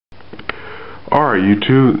Alright,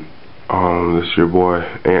 YouTube, this is your boy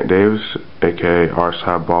Ant Davis, aka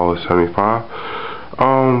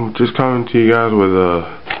RSideBaller75. Just coming to you guys with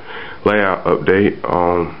a layout update.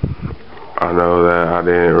 I know that I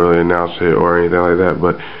didn't really announce it or anything like that,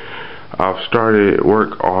 but I've started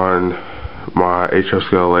work on my HO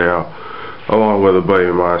scale layout along with a buddy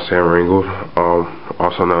of mine, Sam Ringgold,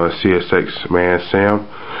 also known as CSX Man Sam.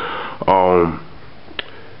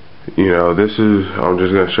 You know, I'm just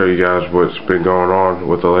going to show you guys what's been going on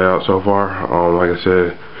with the layout so far. Like I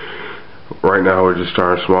said, right now we're just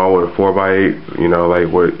starting small with a 4x8, you know, like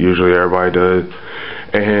what usually everybody does.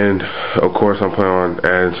 And, of course, I'm planning on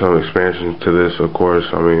adding some expansion to this, of course.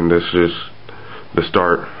 I mean, this is just the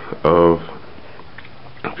start of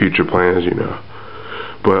future plans, you know.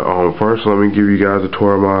 But, first, let me give you guys a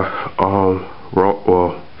tour of my,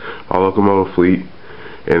 my locomotive fleet.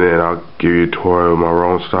 And then I'll give you a tour of my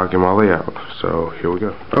rolling stock and my layout. So here we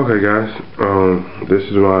go. Okay, guys. This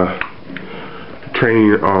is my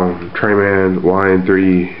Trainman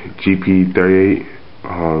YN3 GP38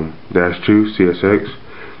 -2 CSX.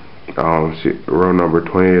 Row number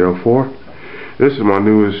 2804. This is my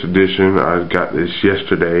newest addition. I got this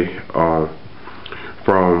yesterday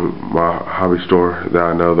from my hobby store that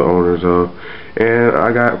I know the owners of, and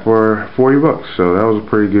I got it for 40 bucks. So that was a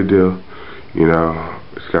pretty good deal. You know,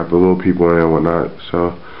 it's got the little people in it and whatnot.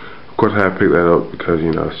 So, of course, I had to pick that up because,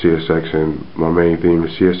 you know, CSX, and my main theme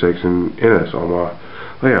is CSX and NS on my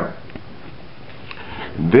layout.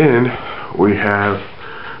 Then we have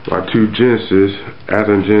my two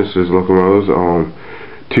Athens Genesis locomotives. One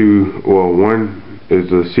is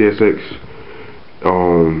the CSX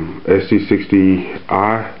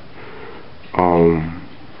SC60I,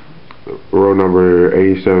 row number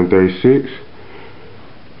 8736.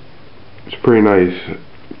 It's pretty nice.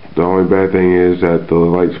 The only bad thing is that the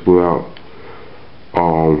lights blew out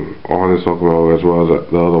on this locomotive as well as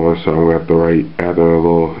the other one, so I'm going to have to write after a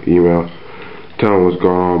little email telling them what's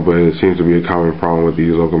going on, but it seems to be a common problem with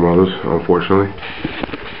these locomotives, unfortunately.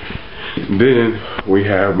 Then we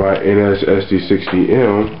have my NS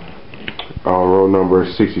SD60M, row number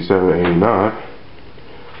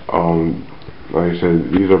 6789. Like I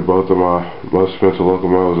said, these are both of my most expensive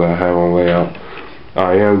locomotives that I have on layout.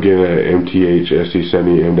 I am getting an MTH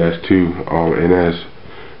SD70 M-2 on NS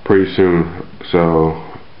pretty soon, so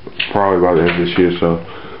probably by the end of this year, so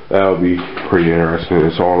that'll be pretty interesting.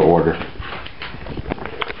 It's on order.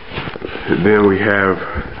 Then we have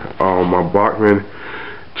my Bachmann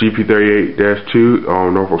GP38-2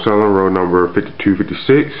 Norfolk Southern, row number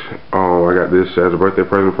 5256. I got this as a birthday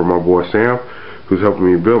present from my boy Sam, who's helping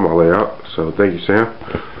me build my layout, so thank you, Sam.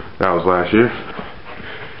 That was last year.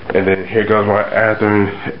 And then here goes my Athens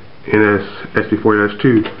NS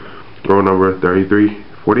SD40-2, row number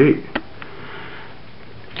 3348.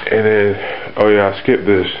 And then, oh yeah, I skipped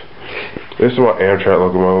this. This is my Amtrak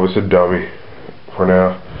locomotive. It's a dummy for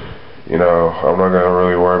now. You know, I'm not going to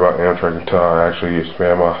really worry about Amtrak until I actually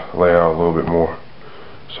expand my layout a little bit more.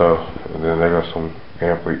 So, and then they got some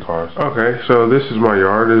Amfleet cars. Okay, so this is my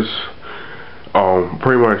yard. It's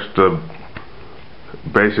pretty much the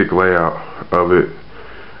basic layout of it.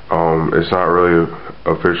 It's not really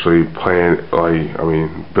officially planned,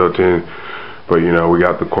 built in, but you know, we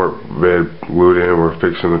got the cork bed glued in. We're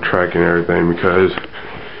fixing the track and everything because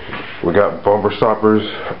we got bumper stoppers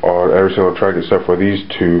on every single track except for these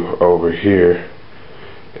two over here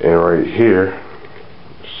and right here.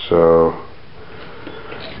 So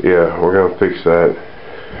yeah, we're gonna fix that.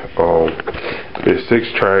 It's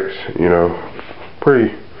 6 tracks, you know,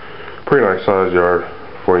 pretty nice size yard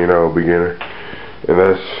for, you know, a beginner. And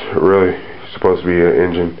that's really supposed to be an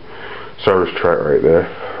engine service track right there.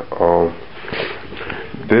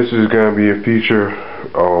 This is going to be a future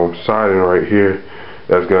siding right here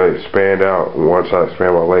that's going to expand out once I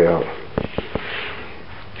expand my layout.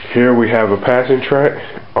 Here we have a passing track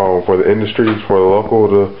for the industries, for the local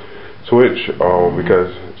to switch,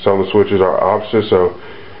 because some of the switches are opposite, so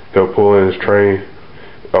he'll pull in his train,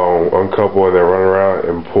 uncouple, and then run around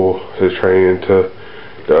and pull his train into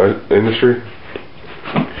the industry.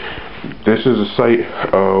 This is a site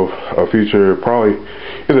of a future, probably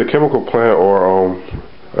either a chemical plant or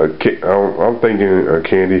I'm thinking a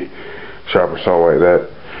candy shop or something like that.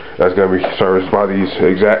 That's going to be serviced by these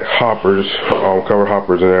exact hoppers, covered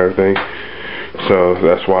hoppers and everything. So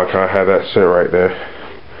that's why I kind of have that set right there.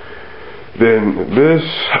 Then this,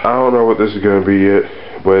 I don't know what this is going to be yet,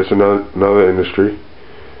 but it's another industry.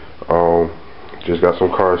 Just got some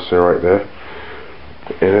cars sitting right there.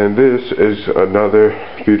 And then this is another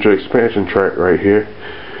future expansion track right here.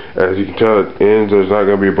 As you can tell, it ends. There's not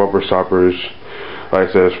going to be bumper stoppers like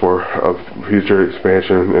I said, it's for a future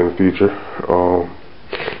expansion in the future.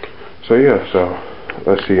 So yeah, so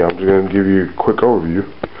let's see. I'm just gonna give you a quick overview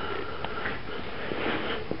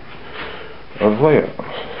of the layout.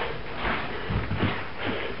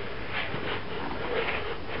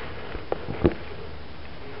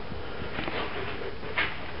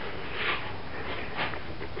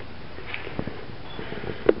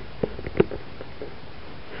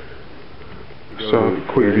 So,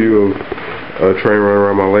 quick view of a train running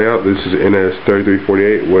around my layout. This is NS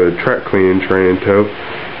 3348 with a track cleaning train in tow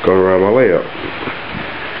going around my layout.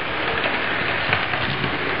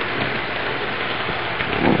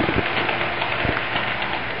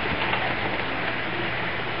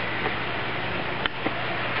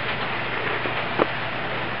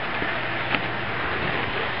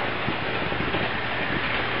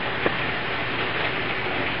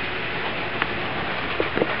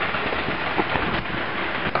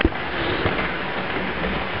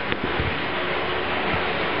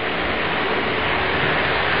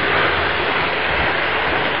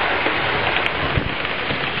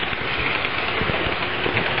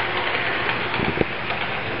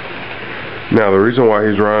 Now, the reason why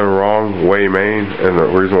he's running wrong way main, and the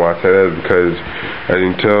reason why I say that is because, as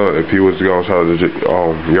you can tell, if he was to go inside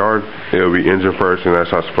the yard, it would be engine first, and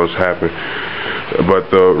that's not supposed to happen.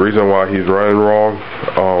 But the reason why he's running wrong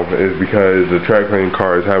is because the track cleaning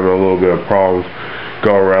car is having a little bit of problems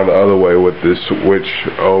going around the other way with this switch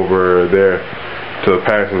over there to the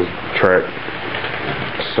passing track.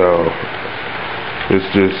 So, it's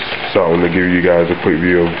just something to give you guys a quick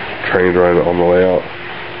view of trains running on the layout.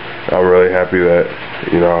 I'm really happy that,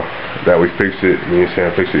 that we fixed it. Me and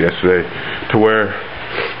Sam fixed it yesterday to where,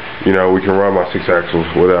 we can run my 6 axles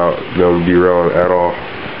without them derailing at all.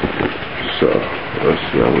 So, let's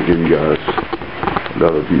see, I'm going to give you guys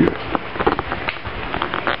another view.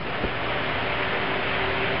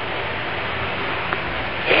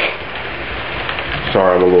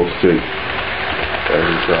 Sorry, I'm a little sick. As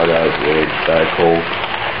you saw, I got a little bad cold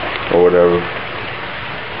or whatever.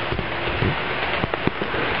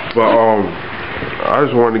 But I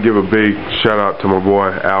just wanted to give a big shout out to my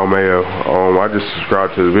boy Al Mayo. I just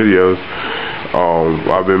subscribed to the videos.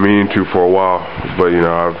 I've been meaning to for a while, but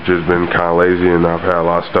I've just been kind of lazy and I've had a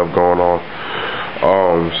lot of stuff going on.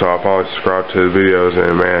 So I finally subscribed to the videos,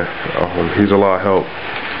 and man, he's a lot of help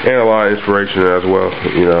and a lot of inspiration as well.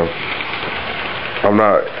 I'm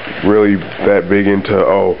not really that big into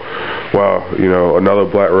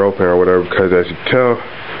another black rail fan or whatever, because as you can tell,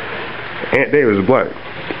 Aunt David is black.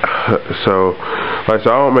 So, like I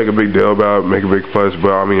said, I don't make a big deal about it, make a big fuss,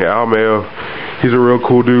 but I mean, Al Mayo, he's a real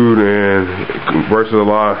cool dude, and versus a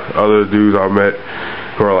lot of other dudes I've met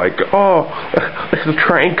who are like, oh, there's a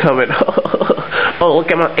train coming. Oh,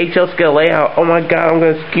 look at my HL scale layout. Oh my God, I'm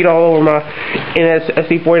going to skeet all over my NS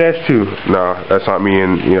SC4-2. Nah, that's not me,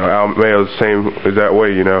 and Al Mayo's the same as that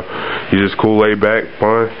way, He's just cool, laid back,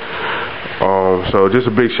 fun. So just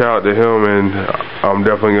a big shout out to him, and I'm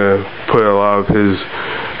definitely going to put a lot of his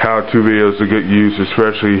how-to videos to good use,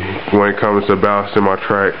 especially when it comes to balancing my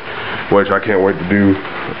track, which I can't wait to do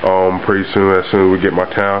pretty soon, as soon as we get my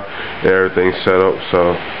town and everything set up.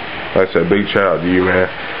 So, like I said, big shout out to you, man.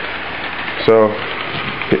 So,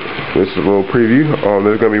 this is a little preview.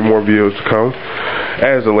 There's going to be more videos to come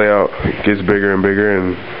as the layout gets bigger and bigger,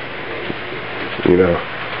 and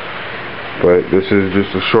but this is just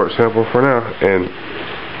a short sample for now. And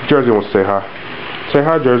Jersey wants to say hi. Say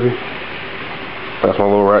hi, Jersey. That's my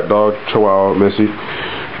little rat dog, Chihuahua Missy.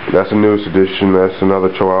 That's the newest edition. That's another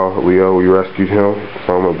Chihuahua, Leo. We rescued him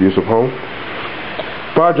from an abusive home.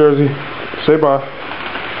 Bye, Jersey. Say bye.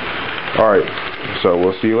 Alright, so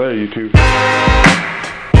we'll see you later, YouTube.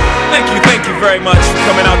 Thank you very much for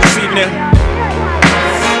coming out this evening.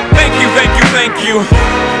 Thank you.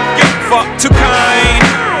 You're far too kind.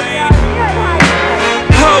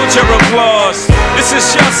 Hold your applause. This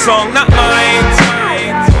is your song, not mine.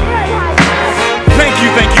 Thank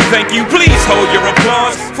you. Please hold your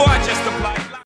applause. For I just